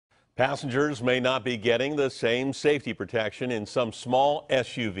Passengers may not be getting the same safety protection in some small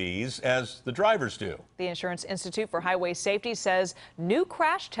SUVs as the drivers do. The Insurance Institute for Highway Safety says new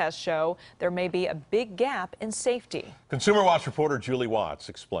crash tests show there may be a big gap in safety. Consumer Watch reporter Julie Watts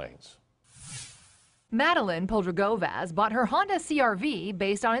explains. Madeline Poldragovaz bought her Honda CR-V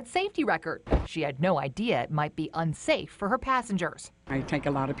based on its safety record. She had no idea it might be unsafe for her passengers. I take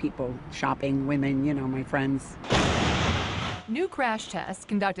a lot of people shopping, women, my friends. New crash tests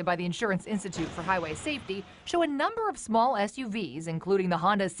conducted by the Insurance Institute for Highway Safety show a number of small SUVs, including the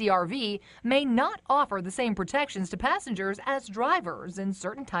Honda CR-V, may not offer the same protections to passengers as drivers in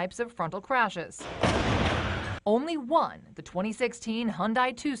certain types of frontal crashes. Only one, the 2016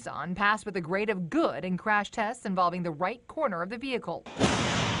 Hyundai Tucson, passed with a grade of good in crash tests involving the right corner of the vehicle.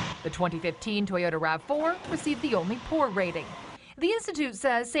 The 2015 Toyota RAV4 received the only poor rating. The Institute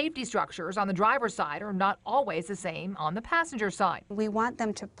says safety structures on the driver's side are not always the same on the passenger side. We want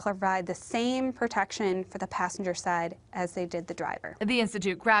them to provide the same protection for the passenger side as they did the driver. The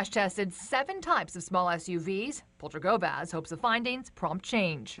Institute crash tested 7 types of small SUVs. Poldragovaz hopes the findings prompt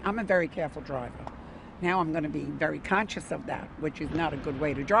change. I'm a very careful driver. Now I'm going to be very conscious of that, which is not a good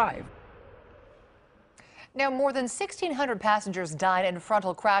way to drive. Now, more than 1,600 passengers died in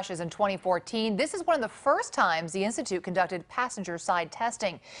frontal crashes in 2014. This is one of the first times the Institute conducted passenger side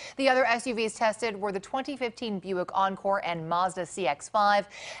testing. The other SUVs tested were the 2015 Buick Encore and Mazda CX-5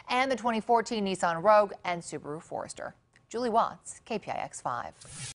 and the 2014 Nissan Rogue and Subaru Forester. Julie Watts, KPIX 5.